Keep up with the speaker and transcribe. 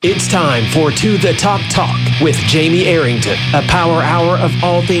It's time for To The Top Talk with Jamie Arrington, a power hour of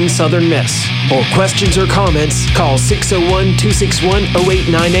all things Southern Miss. For questions or comments, call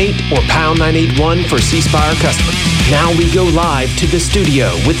 601-261-0898 or pound 981 for C Spire customers. Now we go live to the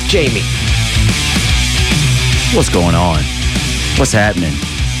studio with Jamie. What's going on? What's happening?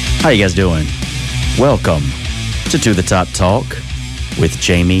 How you guys doing? Welcome to The Top Talk with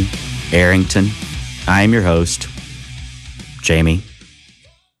Jamie Arrington. I am your host, Jamie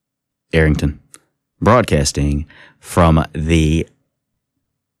Arrington, broadcasting from the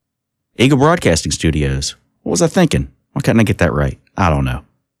Eagle Broadcasting Studios. What was I thinking? Why couldn't I get that right? I don't know.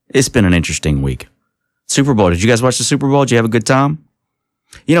 It's been an interesting week. Super Bowl. Did you guys watch the Super Bowl? Did you have a good time?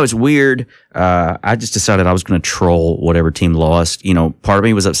 You know, it's weird. I just decided I was going to troll whatever team lost. You know, part of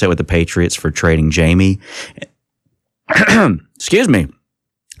me was upset with the Patriots for trading Jamie. Excuse me.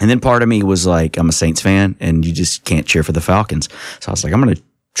 And then part of me was like, I'm a Saints fan, and you just can't cheer for the Falcons. So I was like, I'm going to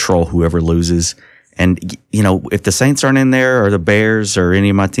troll whoever loses. And, you know, if the Saints aren't in there, or the Bears, or any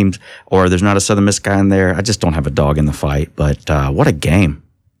of my teams, or there's not a Southern Miss guy in there, I just don't have a dog in the fight. But what a game.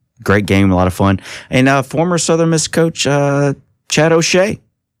 Great game, a lot of fun. And former Southern Miss coach Chad O'Shea, I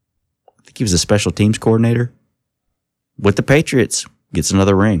think he was a special teams coordinator with the Patriots, gets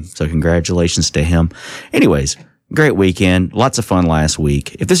another ring. So congratulations to him. Anyways, great weekend. Lots of fun last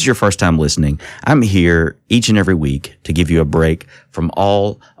week. If this is your first time listening, I'm here each and every week to give you a break from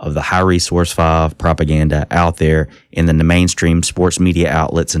all of the high resource 5 propaganda out there in the mainstream sports media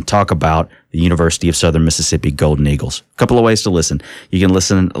outlets and talk about the University of Southern Mississippi Golden Eagles. A couple of ways to listen. You can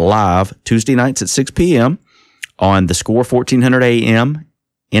listen live Tuesday nights at 6 p.m. on the Score 1400 AM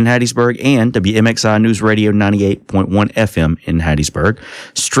in Hattiesburg and WMXI News Radio 98.1 FM in Hattiesburg,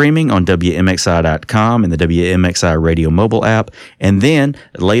 streaming on WMXI.com and the WMXI Radio mobile app. And then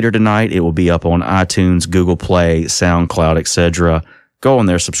later tonight, it will be up on iTunes, Google Play, SoundCloud, etc. Go on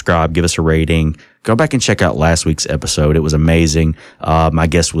there, subscribe, give us a rating. Go back and check out last week's episode. It was amazing. My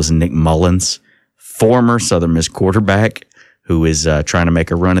guest was Nick Mullins, former Southern Miss quarterback who is trying to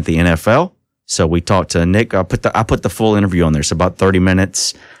make a run at the NFL. So we talked to Nick. I put the full interview on there. It's about 30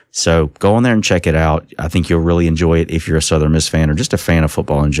 minutes. So go on there and check it out. I think you'll really enjoy it if you're a Southern Miss fan or just a fan of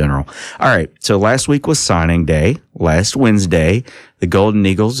football in general. All right. So last week was signing day. Last Wednesday, the Golden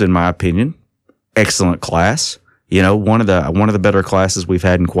Eagles, in my opinion, excellent class. You know, one of the better classes we've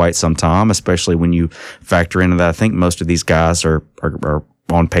had in quite some time, especially when you factor in that I think most of these guys are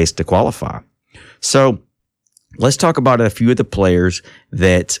on pace to qualify. So let's talk about a few of the players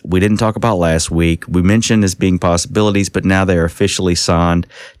that we didn't talk about last week. We mentioned as being possibilities, but now they're officially signed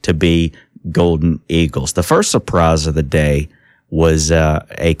to be Golden Eagles. The first surprise of the day was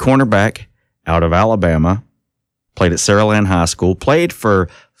a cornerback out of Alabama, played at Saraland High School, played for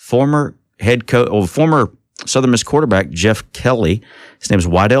former head coach or former Southern Miss quarterback Jeff Kelly. His name is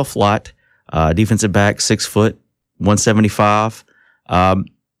Wydell Flott, defensive back, 6 foot, 175.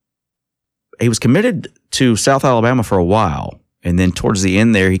 He was committed to South Alabama for a while, and then towards the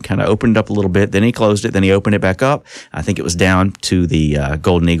end there, he kind of opened up a little bit. Then he closed it. Then he opened it back up. I think it was down to the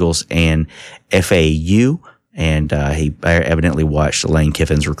Golden Eagles and FAU, and he evidently watched Lane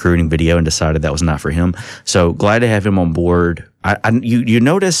Kiffin's recruiting video and decided that was not for him. So glad to have him on board. You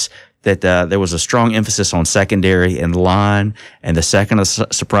notice that there was a strong emphasis on secondary and line, and the second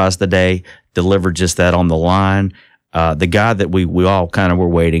surprise of the day delivered just that on the line. The guy that we all kind of were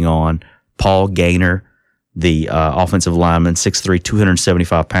waiting on, Paul Gaynor, the offensive lineman, 6'3",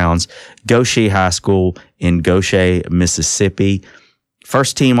 275 pounds, Goshen High School in Goshen, Mississippi.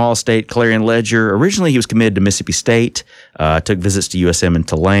 First team All-State Clarion Ledger. Originally, he was committed to Mississippi State, took visits to USM and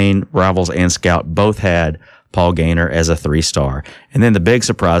Tulane. Rivals and Scout both had Paul Gaynor as a 3-star. And then the big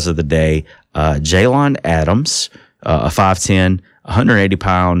surprise of the day, Jaylon Adams, a 5'10",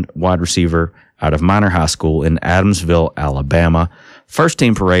 180-pound wide receiver out of Minor High School in Adamsville, Alabama. First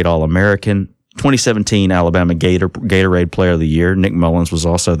team parade All-American, 2017 Alabama Gatorade Player of the Year. Nick Mullins was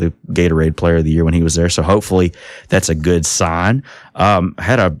also the Gatorade Player of the Year when he was there, so hopefully that's a good sign.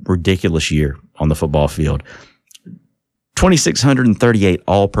 Had a ridiculous year on the football field. 2,638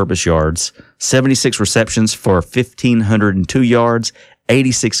 all-purpose yards, 76 receptions for 1,502 yards,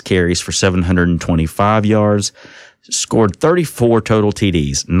 86 carries for 725 yards. Scored 34 total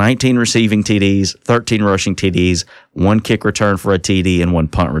TDs, 19 receiving TDs, 13 rushing TDs, 1 kick return for a TD, and 1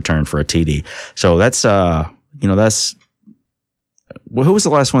 punt return for a TD. So that's, who was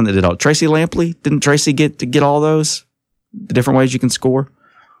the last one that did all? Tracy Lampley? Didn't Tracy get all those? The different ways you can score?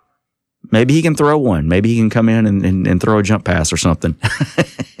 Maybe he can throw one. Maybe he can come in and throw a jump pass or something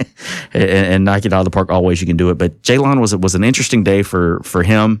and knock it out of the park all ways you can do it. But Jaylon was an interesting day for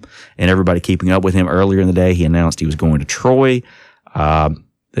him and everybody keeping up with him. Earlier in the day, he announced he was going to Troy.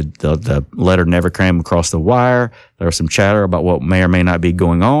 The letter never came across the wire. There was some chatter about what may or may not be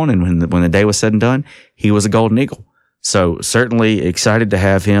going on. And when the day was said and done, he was a Golden Eagle. So certainly excited to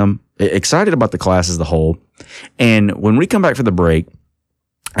have him, excited about the class as a whole. And when we come back for the break,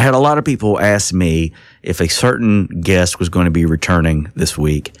 I had a lot of people ask me if a certain guest was going to be returning this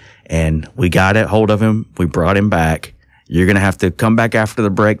week. And we got a hold of him. We brought him back. You're going to have to come back after the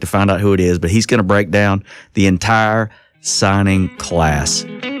break to find out who it is. But he's going to break down the entire signing class.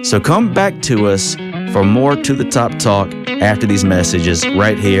 So come back to us for more To the Top talk after these messages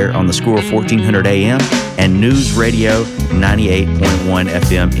right here on the Score 1400 AM and News Radio 98.1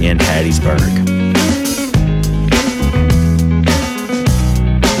 FM in Hattiesburg.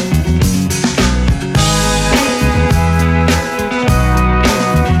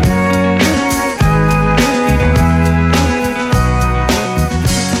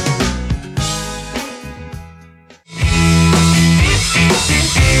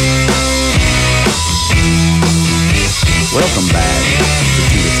 Welcome back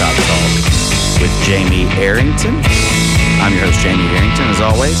to the Top Talk with Jamie Arrington. I'm your host, Jamie Arrington, as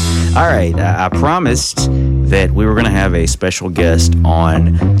always. All right, I promised that we were going to have a special guest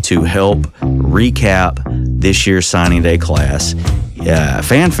on to help recap this year's signing day class.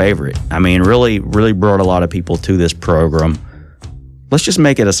 Fan favorite. I mean, really brought a lot of people to this program. Let's just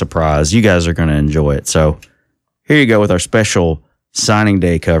make it a surprise. You guys are going to enjoy it. So here you go with our special signing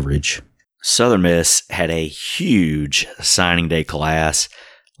day coverage. Southern Miss had a huge signing day class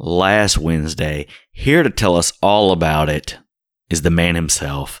last Wednesday. Here to tell us all about it is the man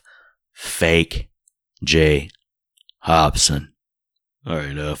himself, Fake J. Hobson. All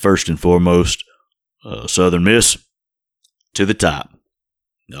right, first and foremost, Southern Miss, to the top.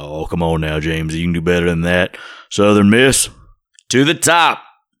 Oh, come on now, James. You can do better than that. Southern Miss, to the top.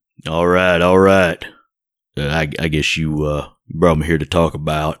 All right. I guess you brought me here to talk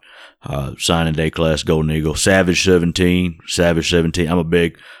about signing day class, Golden Eagle, Savage 17. I'm a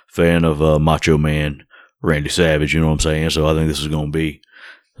big fan of Macho Man Randy Savage. You know what I'm saying? So I think we're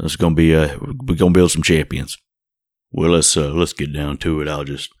gonna build some champions. Well, let's get down to it. I'll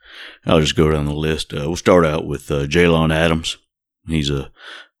just go down the list. We'll start out with Jaylon Adams. He's a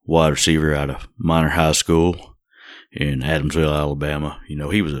wide receiver out of Minor High School in Adamsville, Alabama. You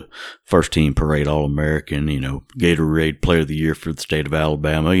know, he was a first-team parade All-American, Gatorade Player of the Year for the state of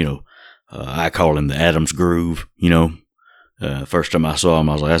Alabama. I call him the Adams Groove, First time I saw him,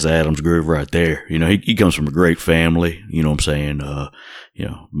 I was like, that's the Adams Groove right there. He comes from a great family, you know what I'm saying?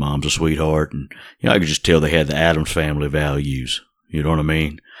 Mom's a sweetheart, and, I could just tell they had the Adams family values, you know what I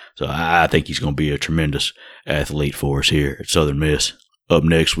mean? So I think he's going to be a tremendous athlete for us here at Southern Miss. Up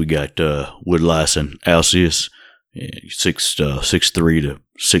next, we got Woodlyson Alcius, 6'3" to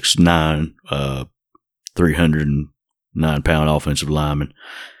 6'9", 309-pound offensive lineman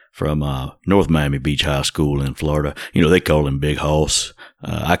from North Miami Beach High School in Florida. They call him Big Hoss.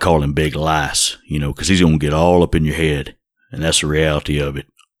 I call him Big Lice, because he's going to get all up in your head, and that's the reality of it.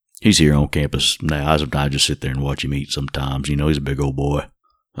 He's here on campus now. I just sit there and watch him eat sometimes. He's a big old boy.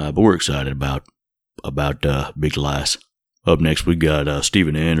 But we're excited about Big Lice. Up next, we got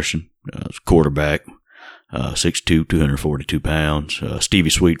Steven Anderson, quarterback, 6'2", 242 pounds. Stevie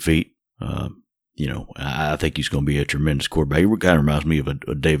Sweetfeet. I think he's going to be a tremendous quarterback. He kind of reminds me of a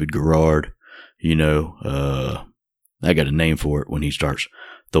David Garrard. I got a name for it when he starts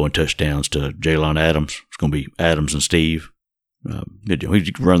throwing touchdowns to Jaylon Adams. It's going to be Adams and Steve.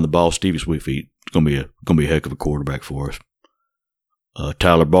 He's running the ball. Stevie Sweetfeet. It's going to be a heck of a quarterback for us.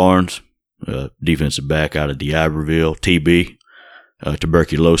 Tyler Barnes, defensive back out of D'Iberville, TB.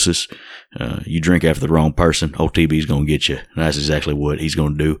 Tuberculosis. You drink after the wrong person, old TB's going to get you. And that's exactly what he's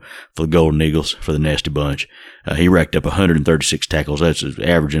going to do for the Golden Eagles, for the Nasty Bunch. He racked up 136 tackles. That's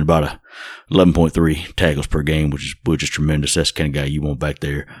averaging about 11.3 tackles per game, which is tremendous. That's the kind of guy you want back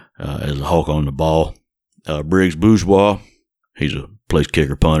there as a hawk on the ball. Briggs Bourgeois, he's a place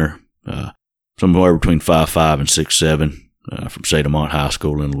kicker punter. Somewhere between 5'5" and 6'7", from Sademont High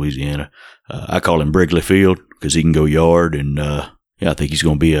School in Louisiana. I call him Brigley Field because he can go yard, and I think he's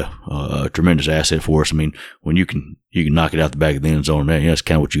going to be a tremendous asset for us. I mean, when you can knock it out the back of the end zone, man, that's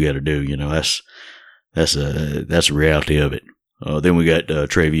kind of what you got to do. That's the reality of it. Then we got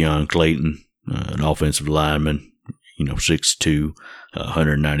Travion Clayton, an offensive lineman, 6'2",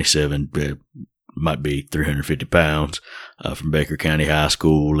 197, might be 350 pounds, from Baker County High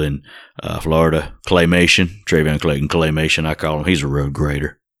School in Florida. Claymation, Travion Clayton Claymation, I call him. He's a road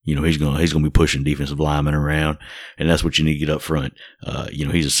grader. He's gonna be pushing defensive linemen around, and that's what you need to get up front.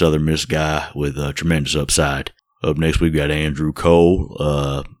 He's a Southern Miss guy with tremendous upside. Up next, we've got Andrew Cole,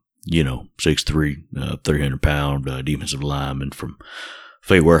 6'3", 300-pound defensive lineman from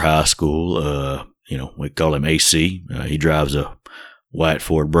Fayetteville High School. We call him AC. He drives a white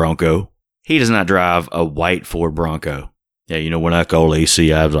Ford Bronco. He does not drive a white Ford Bronco. Yeah, when I call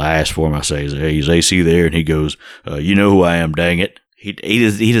AC, I ask for him. I say, "Hey, is AC there?" And he goes, "You know who I am, dang it." He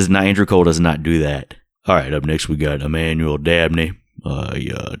does not. Andrew Cole does not do that. All right, up next we got Emmanuel Dabney,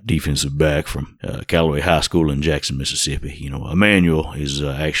 a defensive back from Callaway High School in Jackson, Mississippi. Emmanuel is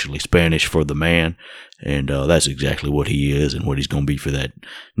actually Spanish for the man, and that's exactly what he is and what he's going to be for that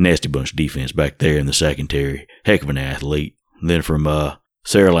nasty bunch defense back there in the secondary. Heck of an athlete. And then from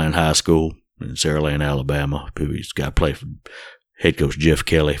Saraland High School in Saraland, Alabama, he's got to play for head coach Jeff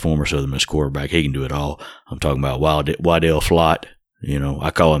Kelly, former Southern Miss quarterback. He can do it all. I'm talking about Wydell Flott.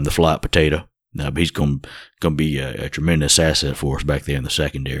 I call him the Flott Potato. Now, he's going to be a tremendous asset for us back there in the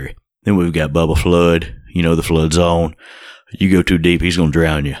secondary. Then we've got Bubba Flood, the Flood Zone. You go too deep, he's going to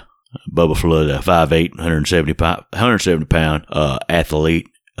drown you. Bubba Flood, 5'8", 170-pound athlete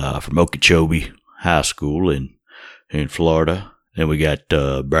from Okeechobee High School in Florida. Then we got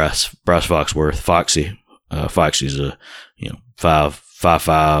Bryce Foxworth, Foxy. Foxy's a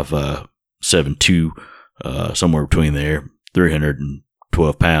 5'5", 7'2", somewhere between there,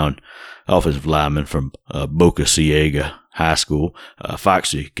 312-pound offensive lineman from Boca Ciega High School.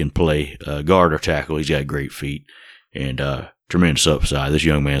 Foxy can play guard or tackle. He's got great feet and tremendous upside. This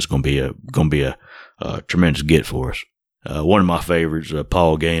young man's going to be a tremendous get for us. One of my favorites,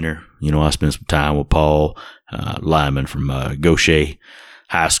 Paul Gaynor. I spent some time with Paul, lineman from Gaucher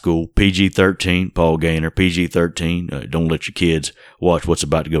High School, PG-13. Paul Gaynor, PG-13. Don't let your kids watch what's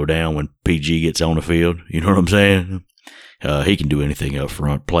about to go down when PG gets on the field. You know what I'm saying? He can do anything up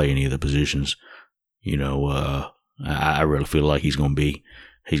front, play any of the positions. I really feel like he's going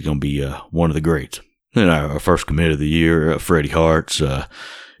to be one of the greats. Then our first commit of the year, Freddie Hart's,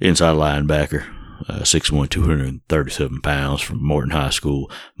 inside linebacker, 6'1", 237 pounds from Morton High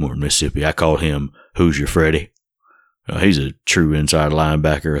School, Morton, Mississippi. I call him Hoosier Freddie. He's a true inside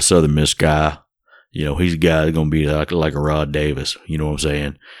linebacker, a Southern Miss guy. He's a guy that's going to be like a Rod Davis. You know what I'm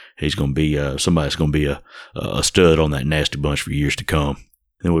saying? He's going to be somebody's going to be a stud on that nasty bunch for years to come.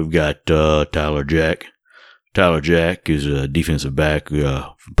 Then we've got Tyler Jack. Tyler Jack is a defensive back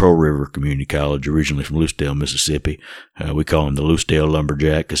from Pearl River Community College, originally from Loosedale, Mississippi. We call him the Loosedale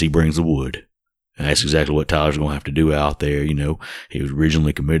Lumberjack because he brings the wood. And that's exactly what Tyler's going to have to do out there. He was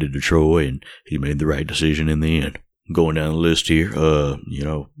originally committed to Troy, and he made the right decision in the end. Going down the list here,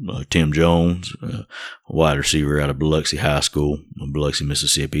 Tim Jones, wide receiver out of Biloxi High School, Biloxi,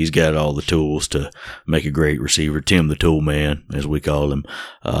 Mississippi. He's got all the tools to make a great receiver. Tim the Tool Man, as we call him.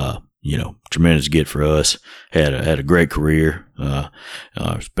 Tremendous get for us. Had a great career,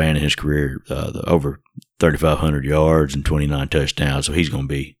 spanning his career, over 3,500 yards and 29 touchdowns. So he's going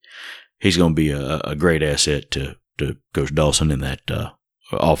to be a great asset to Coach Dawson in that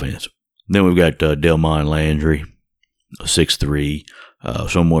offense. Then we've got Delmon Landry, 6'3",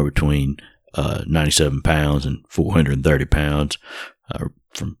 somewhere between 97 pounds and 430 pounds,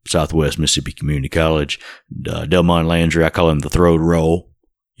 from Southwest Mississippi Community College. Delmon Landry, I call him the throw to roll.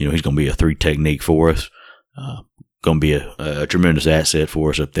 He's going to be a 3 technique for us. Going to be a tremendous asset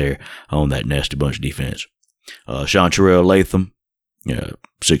for us up there on that nasty bunch defense. Sean Terrell Latham,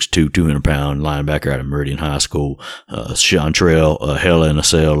 6'2", 200-pound linebacker out of Meridian High School. Sean Terrell, Hella in a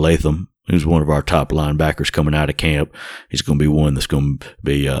Cell Latham, who's one of our top linebackers coming out of camp. He's going to be one that's going to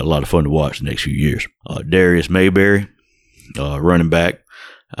be a lot of fun to watch the next few years. Darius Mayberry, running back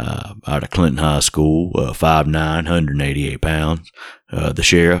out of Clinton High School, 5'9", 188 pounds. The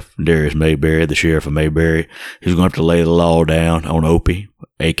sheriff, Darius Mayberry, the sheriff of Mayberry, he's going to have to lay the law down on Opie,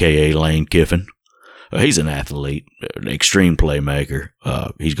 a.k.a. Lane Kiffin. He's an athlete, an extreme playmaker.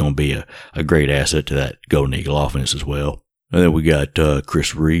 He's going to be a great asset to that Golden Eagle offense as well. And then we got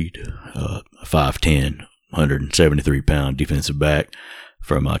Chris Reed, 5'10", 173-pound defensive back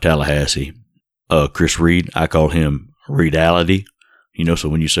from Tallahassee. Chris Reed, I call him Reedality. So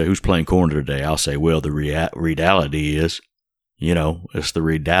when you say who's playing corner today, I'll say, well, the Reedality is, it's the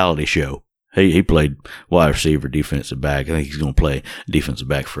Reedality show. He played wide receiver, defensive back. I think he's going to play defensive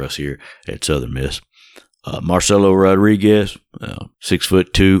back for us here at Southern Miss. Marcelo Rodriguez,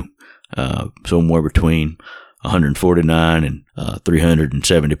 6'2", somewhere between 149 and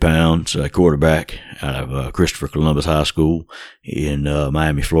 370 pounds, quarterback out of Christopher Columbus High School in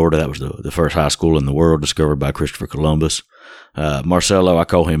Miami, Florida. That was the first high school in the world discovered by Christopher Columbus. Marcelo, I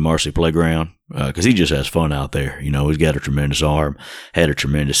call him Marcy Playground because he just has fun out there. He's got a tremendous arm, had a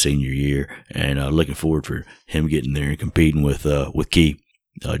tremendous senior year, and looking forward for him getting there and competing with Key.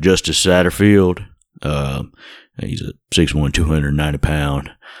 Justice Satterfield, He's a 6'1",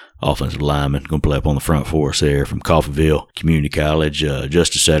 290-pound offensive lineman, going to play up on the front for us there from Coffeyville Community College.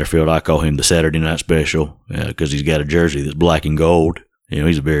 Justice Satterfield, I call him the Saturday Night Special because he's got a jersey that's black and gold.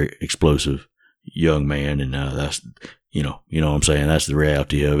 He's a very explosive young man, and that's, you know what I'm saying? That's the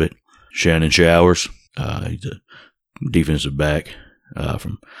reality of it. Shannon Showers, he's a defensive back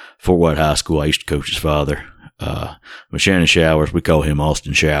from Fort White High School. I used to coach his father. But Shannon Showers, we call him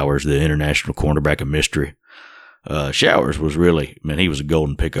Austin Showers, the international cornerback of mystery. Showers was really, he was a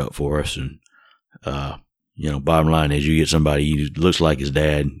golden pickup for us. And, bottom line is you get somebody who looks like his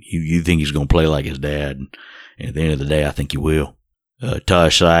dad. You think he's going to play like his dad. And at the end of the day, I think he will.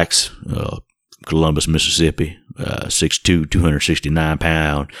 Tosh Sykes, Columbus, Mississippi, 6'2",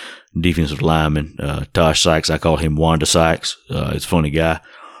 269-pound defensive lineman. Tosh Sykes, I call him Wanda Sykes. He's a funny guy.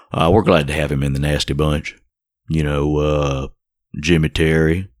 We're glad to have him in the nasty bunch. Jimmy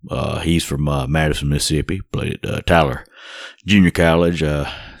Terry, he's from Madison, Mississippi, played at Tyler Junior College,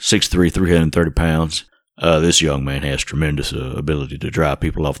 6'3", 330 pounds. This young man has tremendous ability to drive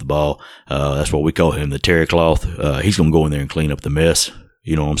people off the ball. That's what we call him, the Terry Cloth. He's going to go in there and clean up the mess.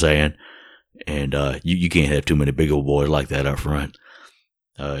 You know what I'm saying? And you can't have too many big old boys like that up front.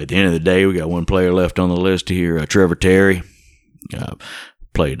 At the end of the day, we got one player left on the list here, Trevor Terry.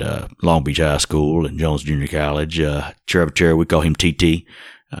 Played Long Beach High School and Jones Junior College. Trevor Terry, we call him TT.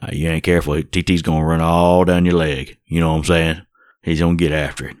 You ain't careful, TT's going to run all down your leg. You know what I'm saying? He's going to get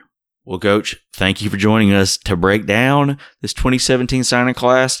after it. Well, Coach, thank you for joining us to break down this 2017 signing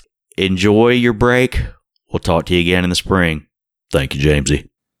class. Enjoy your break. We'll talk to you again in the spring. Thank you, Jamesy.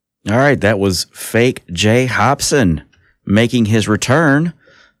 All right, that was Fake Jay Hopson making his return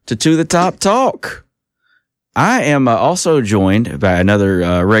to the Top Talk. I am also joined by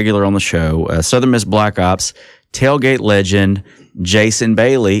another regular on the show, Southern Miss Black Ops tailgate legend Jason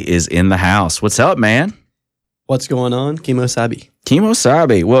Bailey is in the house. What's up, man? What's going on? Kimo Sabi. Kimo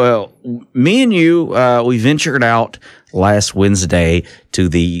Sabi. Well, me and you, we ventured out last Wednesday to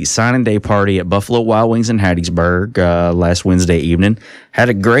the signing day party at Buffalo Wild Wings in Hattiesburg last Wednesday evening. Had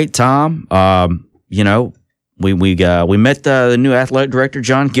a great time. We met the new athletic director,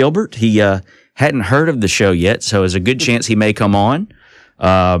 John Gilbert. He hadn't heard of the show yet, so there's a good chance he may come on.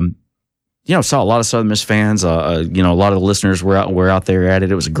 Saw a lot of Southern Miss fans. A lot of the listeners were out there at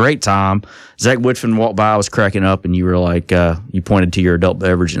it. It was a great time. Zach Woodfin walked by, I was cracking up, and you were like, you pointed to your adult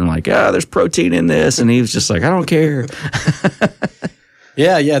beverage and like, there's protein in this, and he was just like, I don't care.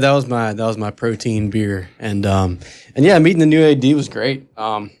 Yeah, that was my protein beer, and meeting the new AD was great.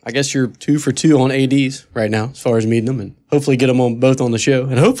 I guess you're 2 for 2 on ADs right now as far as meeting them, and hopefully get them both on the show,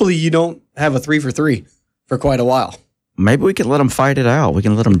 and hopefully you don't have a 3 for 3 for quite a while. Maybe we could let them fight it out. We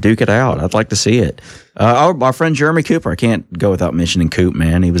can let them duke it out. I'd like to see it. Our friend Jeremy Cooper, I can't go without mentioning Coop,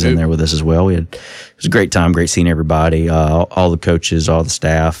 man. He was in there with us as well. It was a great time, great seeing everybody, all the coaches, all the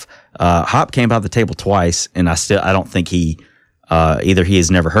staff. Hop came by the table twice, and I don't think he either he has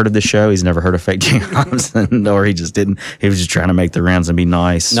never heard of the show, he's never heard of Fake Jay Hopson, or he just didn't. He was just trying to make the rounds and be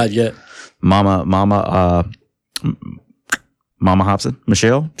nice. Not yet. Mama Hopson,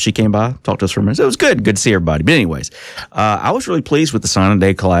 Michelle, she came by, talked to us for a minute. So it was good to see everybody. But anyways, I was really pleased with the signing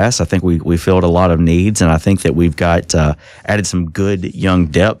day class. I think we filled a lot of needs, and I think that we've got added some good young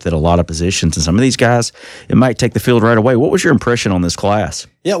depth at a lot of positions. And some of these guys, it might take the field right away. What was your impression on this class?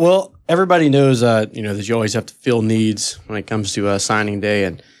 Yeah, well, everybody knows that you always have to fill needs when it comes to signing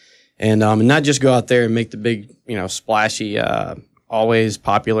day, and not just go out there and make the big splashy, always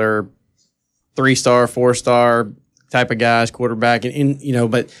popular 3-star, 4-star type of guys, quarterback, and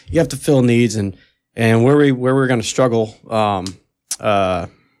but you have to fill needs, and where we're going to struggle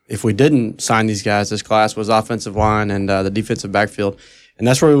if we didn't sign these guys this class was offensive line and the defensive backfield, and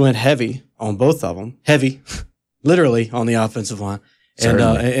that's where we went heavy on both of them, literally on the offensive line,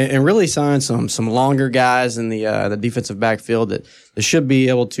 and really signed some longer guys in the defensive backfield that should be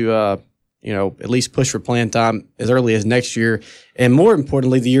able to at least push for playing time as early as next year, and more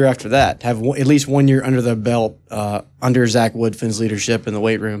importantly, the year after that, have at least 1 year under their belt under Zach Woodfin's leadership in the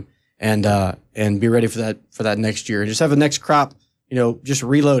weight room, and be ready for that next year, and just have a next crop, just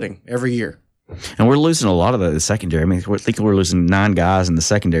reloading every year. And we're losing a lot of the secondary. I mean, we're thinking we're losing 9 guys in the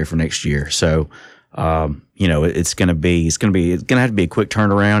secondary for next year, so. It's going to have to be a quick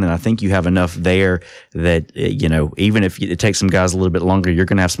turnaround, and I think you have enough there that even if it takes some guys a little bit longer, you're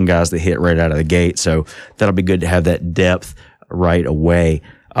going to have some guys that hit right out of the gate. So that'll be good to have that depth right away.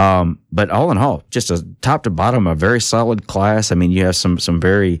 But all in all, just a top to bottom, a very solid class. I mean, you have some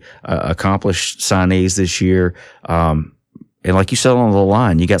very accomplished signees this year. And like you said on the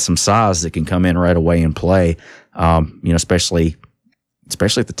line, you got some size that can come in right away and play. Especially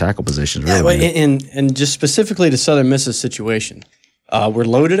especially at the tackle positions. Yeah, Really. and just specifically to Southern Miss's situation, we're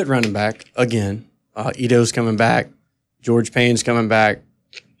loaded at running back again. Ito's coming back. George Payne's coming back.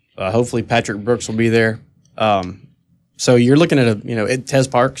 Hopefully Patrick Brooks will be there. So you're looking at Tez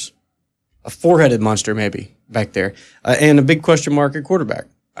Parks, a four-headed monster maybe back there, and a big question mark at quarterback.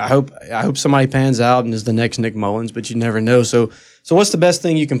 I hope somebody pans out and is the next Nick Mullins, but you never know. So what's the best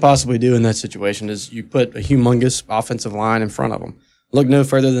thing you can possibly do in that situation is you put a humongous offensive line in front of them. Look no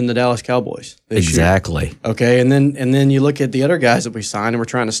further than the Dallas Cowboys. Exactly. Year. Okay, and then you look at the other guys that we signed and we're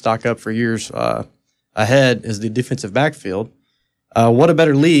trying to stock up for years ahead is the defensive backfield. What a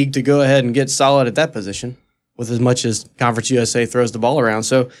better league to go ahead and get solid at that position with as much as Conference USA throws the ball around.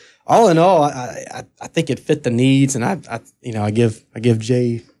 So all in all, I think it fit the needs, and I give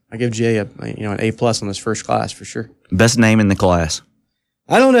Jay an A+ on this first class for sure. Best name in the class.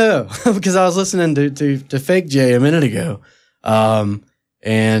 I don't know because I was listening to Fake Jay a minute ago,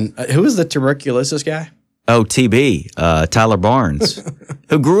 and who was the tuberculosis guy? Oh, TB, Tyler Barnes,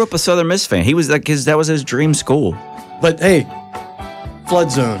 who grew up a Southern Miss fan. He was that was his dream school. But hey,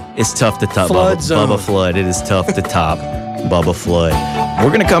 Flood Zone. It's tough to top Flood Zone. Bubba Flood. It is tough to top Bubba Flood. We're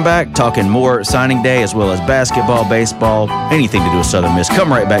going to come back talking more signing day as well as basketball, baseball, anything to do with Southern Miss.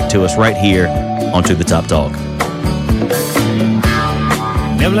 Come right back to us right here on To The Top Talk.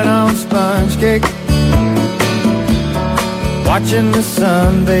 Nibbling on sponge cake, watching the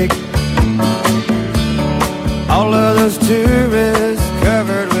sun bake. All of those tourists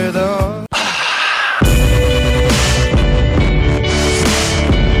covered with oil.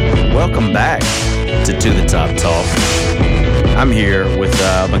 Welcome back to The Top Talk. I'm here with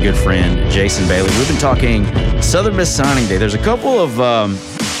my good friend Jason Bailey. We've been talking Southern Miss signing day. There's a couple of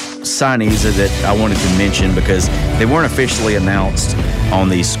signees that I wanted to mention because they weren't officially announced on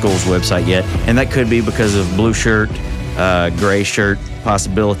the school's website yet, and that could be because of blue shirt, gray shirt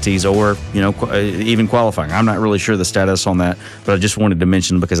possibilities, or even qualifying. I'm not really sure the status on that, but I just wanted to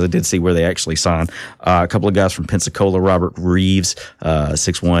mention because I did see where they actually signed. A couple of guys from Pensacola, Robert Reeves,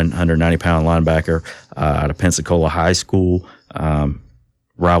 6'1", 190-pound linebacker out of Pensacola High School.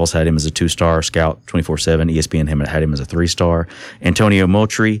 Rivals had him as a 2-star, Scout 24/7. ESPN had him as a 3-star. Antonio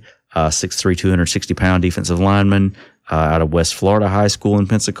Moultrie, 6'3", 260-pound defensive lineman out of West Florida High School in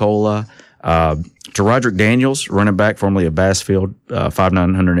Pensacola. To Roderick Daniels, running back formerly of Bassfield, 5'9",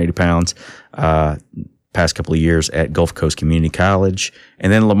 180 pounds, past couple of years at Gulf Coast Community College.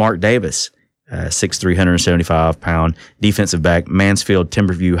 And then Lamar Davis, 6'3", 175-pound defensive back, Mansfield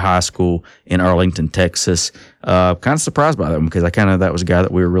Timberview High School in Arlington, Texas. Kind of surprised by that one because that was a guy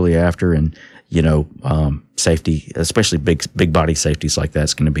that we were really after, and safety, especially big body safeties like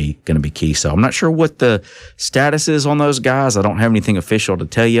that's going to be key. So I'm not sure what the status is on those guys. I don't have anything official to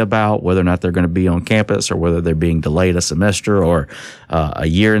tell you about whether or not they're going to be on campus or whether they're being delayed a semester or a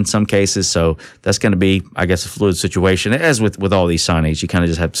year in some cases. So that's going to be, I guess, a fluid situation. As with all these signings, you kind of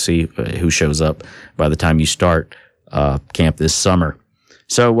just have to see who shows up by the time you start camp this summer.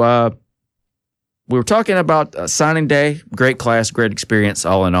 So we were talking about signing day, great class, great experience,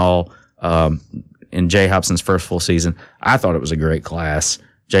 all in all. In Jay Hobson's first full season, I thought it was a great class.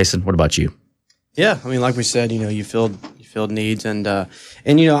 Jason, what about you? Yeah, I mean, like we said, you filled needs, and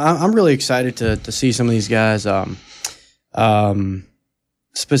I'm really excited to see some of these guys.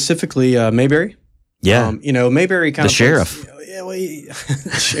 Specifically, Mayberry. Yeah, Mayberry kind the of sheriff.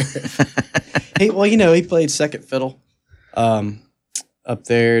 The sheriff. He played second fiddle, up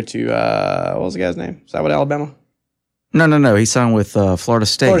there to what was the guy's name? Is that what Alabama? No. He signed with Florida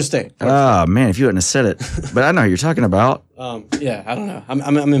State. Florida State. Oh, man, if you hadn't have said it. But I know who you're talking about. Yeah, I don't know.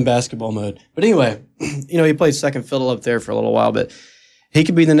 I'm in basketball mode. But anyway, he played second fiddle up there for a little while, but he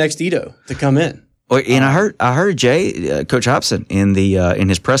could be the next Ito to come in. Well, and I heard Jay, Coach Hobson, in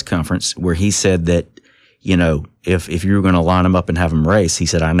his press conference where he said that, if you were going to line him up and have him race, he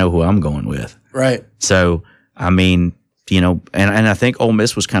said, I know who I'm going with. Right. So, I mean, and I think Ole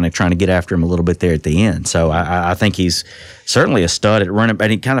Miss was kind of trying to get after him a little bit there at the end. So I think he's certainly a stud at running,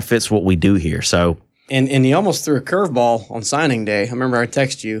 and he kind of fits what we do here. So and he almost threw a curveball on signing day. I remember I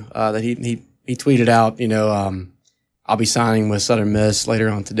texted you that he tweeted out, I'll be signing with Southern Miss later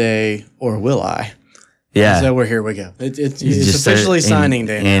on today, or will I? Yeah. So here we go. It's officially signing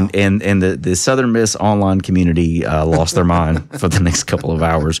day now. And the Southern Miss online community lost their mind for the next couple of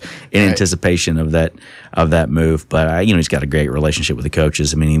hours in anticipation of that move. But he's got a great relationship with the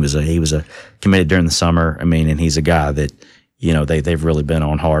coaches. I mean, he was committed during the summer. I mean, and he's a guy that they've really been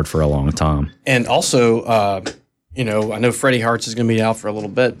on hard for a long time. And also, I know Freddie Hartz is going to be out for a little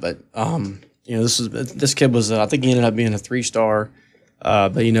bit, but this kid was I think he ended up being a 3-star.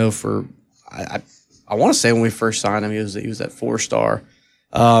 But I want to say when we first signed him, he was that 4-star.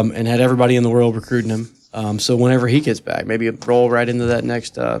 and had everybody in the world recruiting him. So whenever he gets back, maybe roll right into that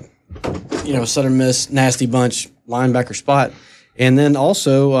next, Southern Miss nasty bunch linebacker spot. And then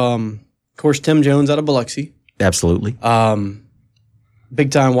also, of course, Tim Jones out of Biloxi. Absolutely. Big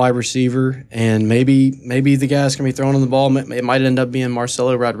time wide receiver, and maybe the guy's going to be throwing on the ball. It might end up being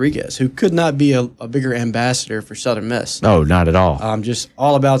Marcelo Rodriguez, who could not be a bigger ambassador for Southern Miss. No, not at all. Just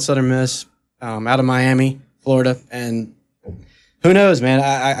all about Southern Miss, out of Miami, Florida, and who knows, man?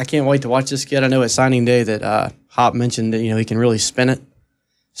 I can't wait to watch this kid. I know at signing day that Hop mentioned that he can really spin it.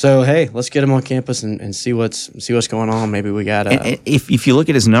 So hey, let's get him on campus and see what's going on. Maybe we got. If you look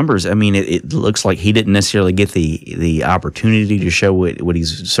at his numbers, I mean, it looks like he didn't necessarily get the opportunity to show what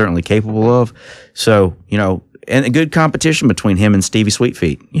he's certainly capable of. So and a good competition between him and Stevie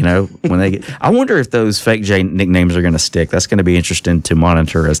Sweetfeet. When they get, I wonder if those fake J nicknames are going to stick. That's going to be interesting to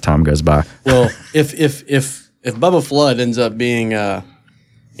monitor as time goes by. Well, if Bubba Flood ends up being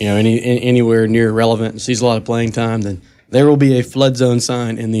anywhere near relevant and sees a lot of playing time, then there will be a flood zone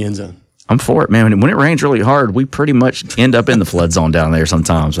sign in the end zone. I'm for it, man. When it rains really hard, we pretty much end up in the flood zone down there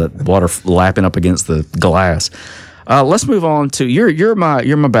sometimes. That water lapping up against the glass. Let's move on to you're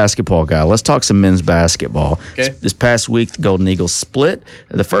my basketball guy. Let's talk some men's basketball. Okay. This past week, the Golden Eagles split.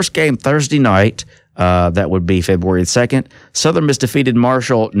 The first game Thursday night. That would be February 2nd. Southern Miss defeated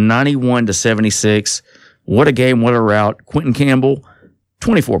Marshall 91-76. What a game! What a rout! Quentin Campbell.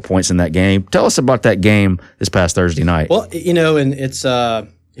 24 points in that game. Tell us about that game this past Thursday night. Well, and it's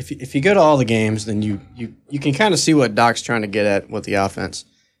if you go to all the games, then you can kind of see what Doc's trying to get at with the offense,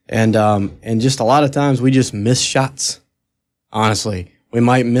 and just a lot of times we just miss shots. Honestly, we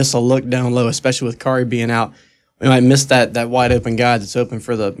might miss a look down low, especially with Kari being out. We might miss that wide open guy that's open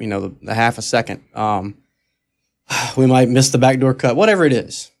for the half a second. We might miss the backdoor cut, whatever it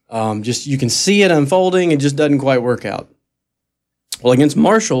is. Just you can see it unfolding. It just doesn't quite work out. Well, against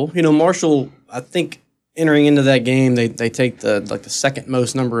Marshall, Marshall, I think entering into that game, they take the second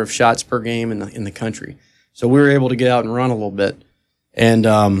most number of shots per game in the country. So we were able to get out and run a little bit, and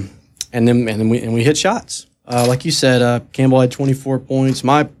then we hit shots. Like you said, Campbell had 24 points.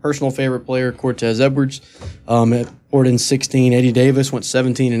 My personal favorite player, Cortez Edwards, poured in 16. Eddie Davis went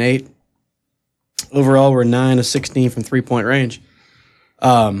 17 and 8. Overall, we're 9 of 16 from 3-point range.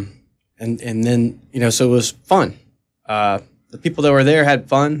 And then so it was fun. The people that were there had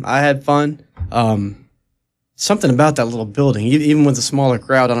fun. I had fun. Something about that little building, even with a smaller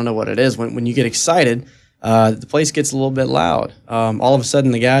crowd, I don't know what it is. When you get excited, the place gets a little bit loud. All of a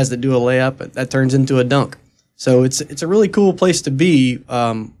sudden, the guys that do a layup, that turns into a dunk. So it's a really cool place to be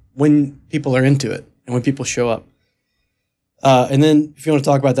when people are into it and when people show up. And then if you want to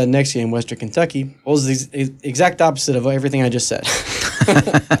talk about that next game, Western Kentucky, was the exact opposite of everything I just said.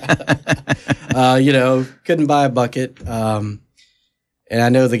 Couldn't buy a bucket. And I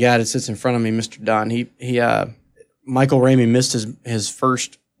know the guy that sits in front of me, Mr. Don, he Michael Ramey missed his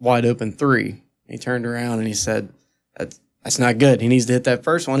first wide open three. He turned around and he said, that's not good. He needs to hit that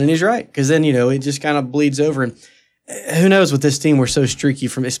first one. And he's right. Because then, it just kind of bleeds over. And who knows with this team, we're so streaky,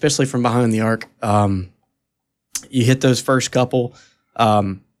 especially from behind the arc. You hit those first couple,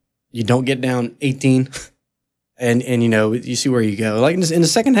 you don't get down 18. And you see where you go. Like in the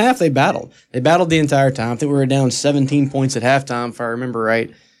second half, they battled. They battled the entire time. I think we were down 17 points at halftime, if I remember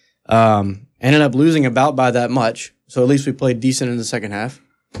right. Ended up losing about by that much. So at least we played decent in the second half.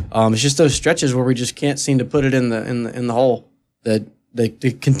 It's just those stretches where we just can't seem to put it in the hole that they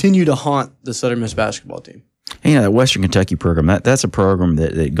continue to haunt the Southern Miss basketball team. And, that Western Kentucky program, that's a program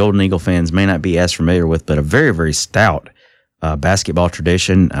that Golden Eagle fans may not be as familiar with, but a very, very stout basketball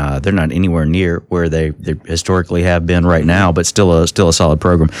tradition. They're not anywhere near where they historically have been right now, but still a solid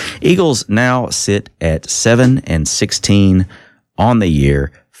program. Eagles now sit at 7-16 on the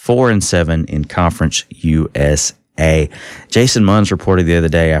year, 4-7 in Conference USA. Jason Munns reported the other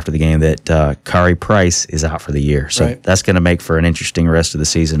day after the game that Kari Price is out for the year, so that's going to make for an interesting rest of the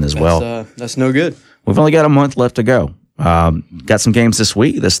season as well. That's no good. We've only got a month left to go. Got some games this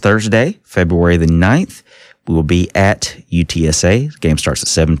week. This Thursday, February the 9th. We will be at UTSA. The game starts at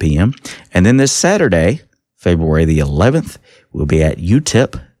 7 p.m. And then this Saturday, February the 11th, we'll be at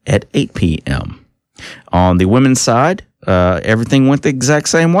UTEP at 8 p.m. On the women's side, everything went the exact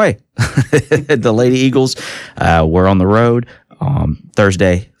same way. The Lady Eagles were on the road.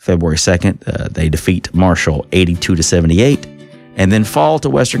 Thursday, February 2nd, they defeat Marshall 82-78. And then fall to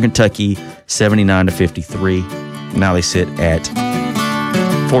Western Kentucky 79-53. Now they sit at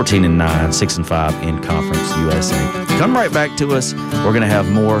 14-9, 6-5 in Conference USA. Come right back to us. We're going to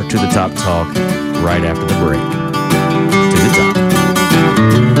have more To the Top talk right after the break. To the Top.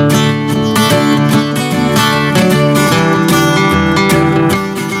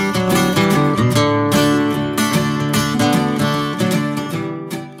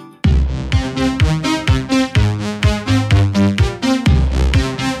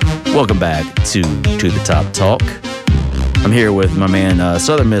 Welcome back to the Top Talk. I'm here with my man,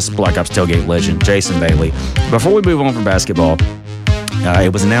 Southern Miss Black Ops tailgate legend, Jason Bailey. Before we move on from basketball,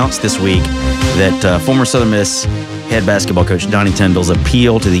 it was announced this week that former Southern Miss head basketball coach Donnie Tyndall's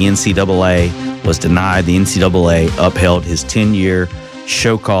appeal to the NCAA was denied. The NCAA upheld his 10-year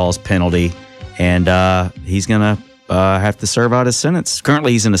show cause penalty, and he's going to have to serve out his sentence.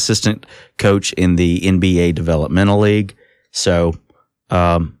 Currently, he's an assistant coach in the NBA Developmental League. So,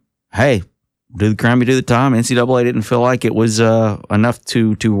 hey, do the crime, you do the time. NCAA didn't feel like it was enough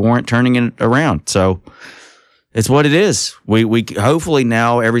to warrant turning it around. So it's what it is. We hopefully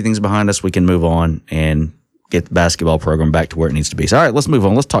now everything's behind us. We can move on and get the basketball program back to where it needs to be. So, all right, let's move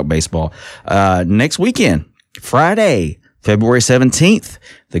on. Let's talk baseball. Next weekend, Friday, February 17th,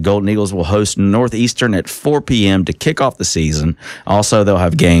 the Golden Eagles will host Northeastern at 4 p.m. to kick off the season. Also, they'll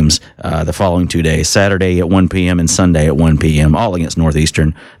have games the following 2 days, Saturday at 1 p.m. and Sunday at 1 p.m., all against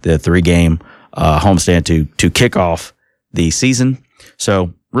Northeastern, the 3-game homestand to kick off the season.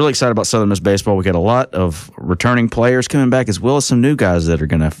 So really excited about Southern Miss baseball. We got a lot of returning players coming back as well as some new guys that are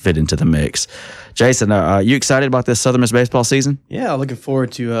going to fit into the mix. Jason, you excited about this Southern Miss baseball season? Yeah, looking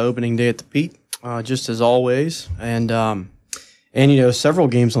forward to opening day at the Pete, just as always. And you know, several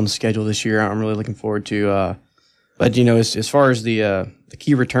games on the schedule this year I'm really looking forward to. But, you know, as far as the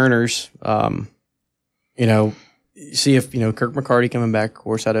key returners, you know, see if, you know, Kirk McCarty coming back, of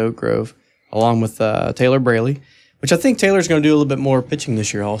course, out of Oak Grove, along with Taylor Braley, which I think Taylor's going to do a little bit more pitching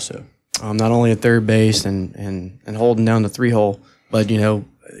this year also. Not only at third base and holding down the 3-hole, but, you know,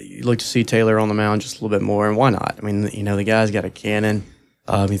 you look to see Taylor on the mound just a little bit more, and why not? I mean, you know, the guy's got a cannon.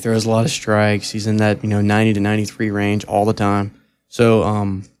 He throws a lot of strikes. He's in that, you know, 90 to 93 range all the time. So,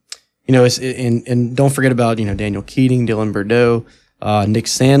 you know, and don't forget about, you know, Daniel Keating, Dylan Bordeaux, Nick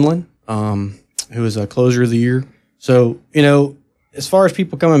Sandlin, who was a closer of the year. So, you know, as far as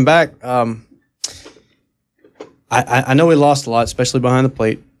people coming back, I know we lost a lot, especially behind the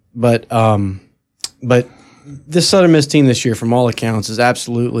plate, but this Southern Miss team this year, from all accounts, is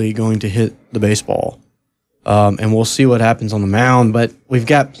absolutely going to hit the baseball. And we'll see what happens on the mound, but we've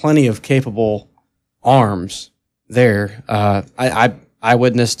got plenty of capable arms there. I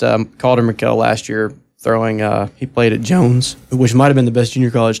witnessed Calder McKell last year throwing. He played at Jones, which might have been the best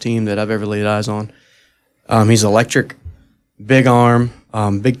junior college team that I've ever laid eyes on. He's electric, big arm,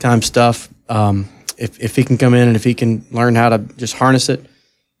 big time stuff. If he can come in and if he can learn how to just harness it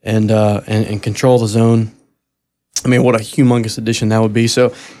and control the zone, I mean, what a humongous addition that would be.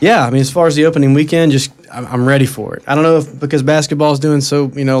 So, yeah, I mean, as far as the opening weekend, just I'm ready for it. I don't know if because basketball's doing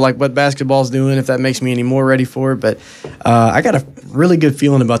so, you know, like what basketball's doing, if that makes me any more ready for it. But I got a really good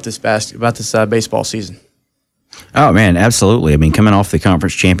feeling about this baseball season. Oh, man, absolutely. I mean, coming off the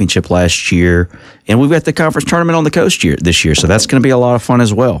conference championship last year, and we've got the conference tournament on the coast this year, so that's going to be a lot of fun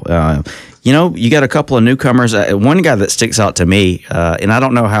as well. You know, you got a couple of newcomers. One guy that sticks out to me, and I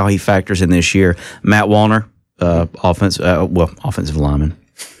don't know how he factors in this year, Matt Wallner. Offensive lineman.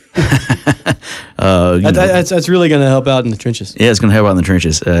 That's really going to help out in the trenches. Yeah, it's going to help out in the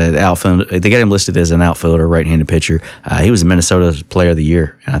trenches. Outfield, they got him listed as an outfielder, right-handed pitcher. He was the Minnesota Player of the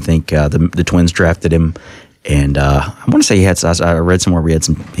Year, and I think the Twins drafted him. And I want to say I read somewhere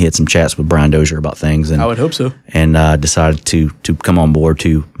he had some chats with Brian Dozier about things, and I would hope so. And decided to come on board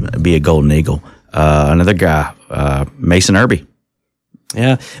to be a Golden Eagle. Another guy, Mason Irby.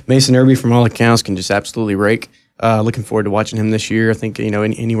 Yeah, Mason Irby, from all accounts, can just absolutely rake. Looking forward to watching him this year. I think, you know,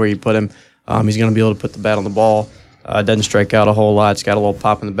 anywhere you put him, he's going to be able to put the bat on the ball. Doesn't strike out a whole lot. It's got a little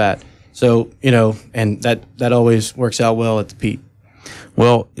pop in the bat. So, you know, and that always works out well at the Pete.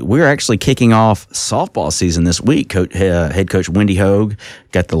 Well, we're actually kicking off softball season this week. Head coach Wendy Hogue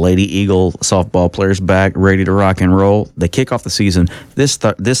got the Lady Eagle softball players back, ready to rock and roll. They kick off the season this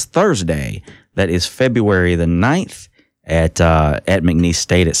Thursday. That is February the 9th. At McNeese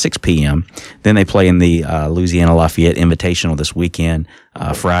State at 6 p.m. Then they play in the Louisiana Lafayette Invitational this weekend.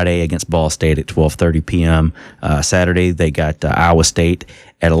 Friday against Ball State at 12:30 p.m. Saturday they got Iowa State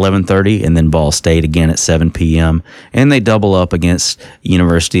at 11:30, and then Ball State again at 7 p.m. And they double up against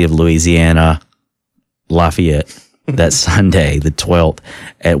University of Louisiana Lafayette that Sunday, the 12th,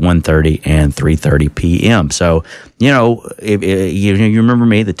 at 1:30 and 3:30 p.m. So, you know, if you remember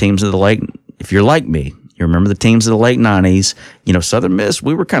me, the teams of the lake. If you're like me, you remember the teams of the late 90s. You know, Southern Miss,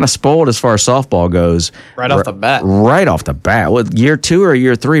 we were kind of spoiled as far as softball goes. Right off the bat. Right off the bat. Well, year 2 or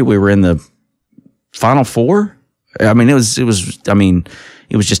year 3, we were in the Final Four. I mean, it was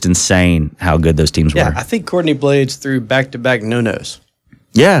just insane how good those teams were. Yeah, I think Courtney Blades threw back-to-back no-nos.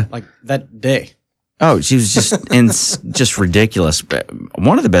 Yeah. Like that day. Oh, she was just just ridiculous.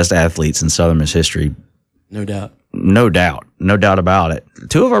 One of the best athletes in Southern Miss history. No doubt. no doubt about it.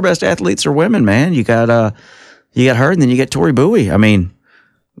 Two of our best athletes are women, man. You got her, and then you get Tori Bowie. I mean,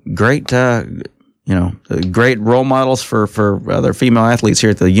 great, great role models for other female athletes here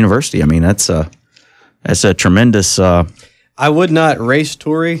at the university. I mean, that's a tremendous. I would not race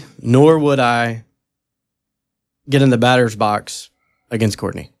Tori, nor would I get in the batter's box against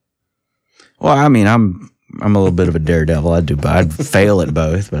Courtney. Well, I mean, I'm a little bit of a daredevil. I'd fail at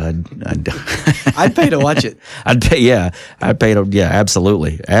both, but I'd pay to watch it. I'd pay to,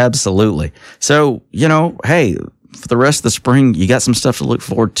 absolutely. So, hey, for the rest of the spring, you got some stuff to look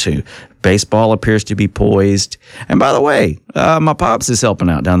forward to. Baseball appears to be poised. And by the way, my pops is helping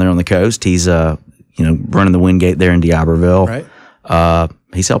out down there on the coast. He's, running the Wingate there in D'Iberville. Right.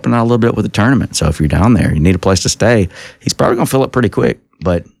 He's helping out a little bit with the tournament. So if you're down there, you need a place to stay. He's probably going to fill it pretty quick,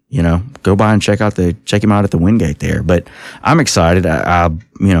 but go by and check him out at the Wingate there. But I'm excited. I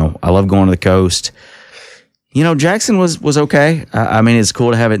love going to the coast. Jackson was okay. I mean, it's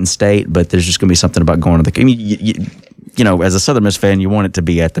cool to have it in state, but there's just going to be something about going to the, as a Southern Miss fan, you want it to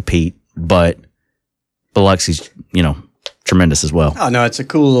be at the Pete, but Biloxi's, tremendous as well. Oh no, it's a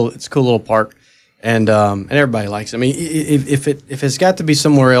cool little park. And everybody likes it. I mean, if it's got to be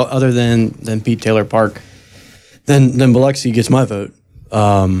somewhere else other than Pete Taylor Park, then Biloxi gets my vote,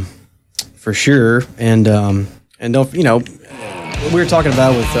 for sure. And don't we were talking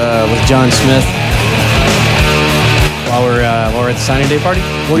about with John Smith while we're at the signing day party.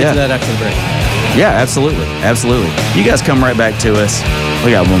 We'll get to that after the break. Yeah, absolutely. You guys come right back to us.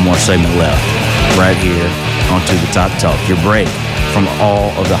 We got one more segment left right here on To the Top Talk. Your break from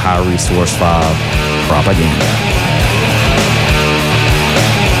all of the High Resource 5 propaganda.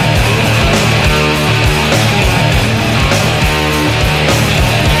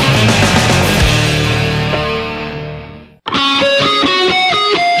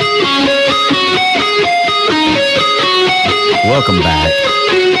 Welcome back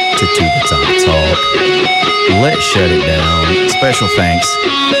to the Top Talk. Let's shut it down. Special thanks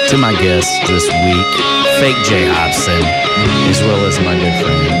to my guests this week, Fake Jay Hobson, as well as my good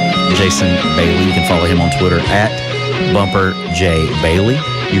friend Jason Bailey. You can follow him on Twitter at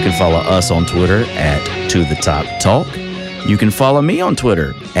BumperJBailey. You can follow us on Twitter at To The Top Talk. You can follow me on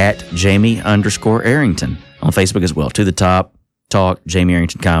Twitter at Jamie_Arrington. On Facebook as well, To The Top Talk, Jamie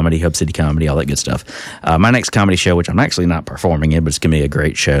Arrington Comedy, Hub City Comedy, all that good stuff. My next comedy show, which I'm actually not performing in, but it's going to be a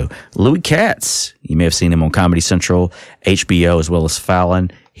great show. Louis Katz. You may have seen him on Comedy Central, HBO, as well as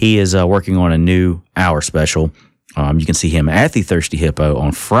Fallon. He is working on a new hour special. You can see him at the Thirsty Hippo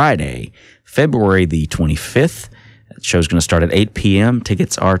on Friday, February the 25th. The show's going to start at 8 p.m.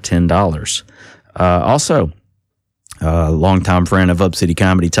 Tickets are $10. Also, longtime friend of Up City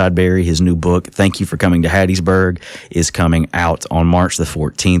Comedy, Todd Berry, his new book, Thank You for Coming to Hattiesburg, is coming out on March the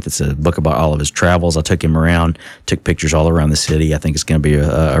 14th. It's a book about all of his travels. I took him around, took pictures all around the city. I think it's going to be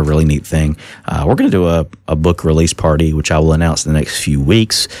a really neat thing. We're going to do a book release party, which I will announce in the next few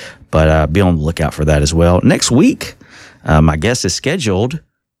weeks, but be on the lookout for that as well. Next week, my guest is scheduled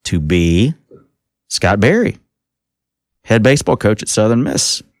to be Scott Berry, head baseball coach at Southern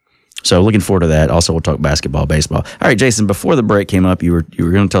Miss. So looking forward to that. Also, we'll talk basketball, baseball. All right, Jason, before the break came up, you were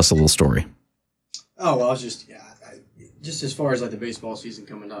going to tell us a little story. Oh, well, I was just as far as like the baseball season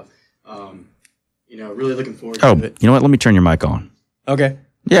coming up, really looking forward to it. You know what? Let me turn your mic on. Okay.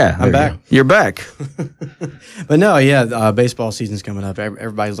 Yeah. I'm back. You're back. But no, yeah, baseball season's coming up.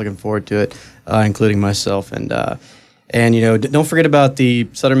 Everybody's looking forward to it, including myself. And don't forget about the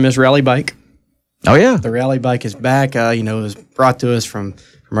Southern Miss Rally Bike. Oh, yeah. The Rally Bike is back. It was brought to us from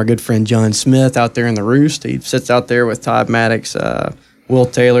our good friend John Smith out there in the Roost. He sits out there with Todd Maddox, Will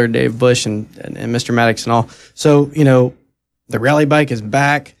Taylor, Dave Bush, and Mr. Maddox and all. So, the Rally Bike is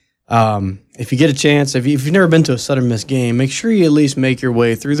back. If you get a chance, if you've never been to a Southern Miss game, make sure you at least make your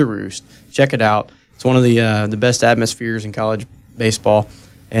way through the Roost. Check it out. It's one of the best atmospheres in college baseball,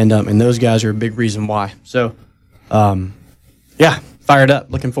 and those guys are a big reason why. So, fired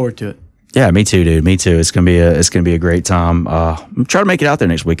up. Looking forward to it. Yeah, me too, dude. Me too. It's gonna be a great time. I'm trying to make it out there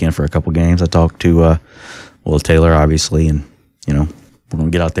next weekend for a couple games. I talked to Will Taylor, obviously, and we're gonna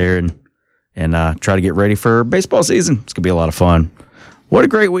get out there and try to get ready for baseball season. It's gonna be a lot of fun. What a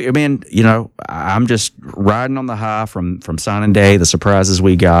great week! I mean, I'm just riding on the high from signing day, the surprises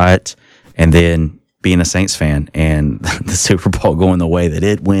we got, and then being a Saints fan and the Super Bowl going the way that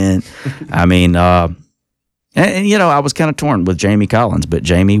it went. I mean. And I was kind of torn with Jamie Collins, but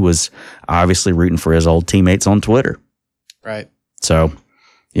Jamie was obviously rooting for his old teammates on Twitter. Right. So,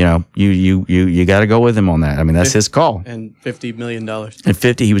 you got to go with him on that. I mean, that's his call. And $50 million. And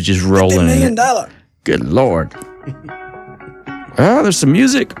 50, he was just rolling $50 in million. Good Lord. There's some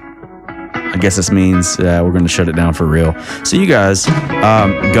music. I guess this means we're going to shut it down for real. So you guys,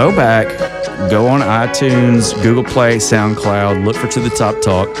 go back, go on iTunes, Google Play, SoundCloud, look for To The Top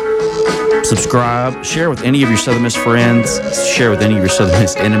Talk. Subscribe, share with any of your Southern Miss friends, share with any of your Southern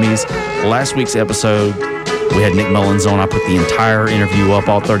Miss enemies. Last week's episode, we had Nick Mullins on. I put the entire interview up,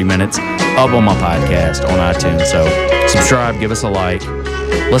 all 30 minutes, up on my podcast on iTunes. So subscribe, give us a like.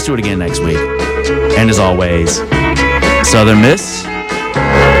 Let's do it again next week. And as always, Southern Miss,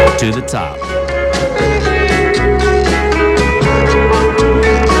 to the top.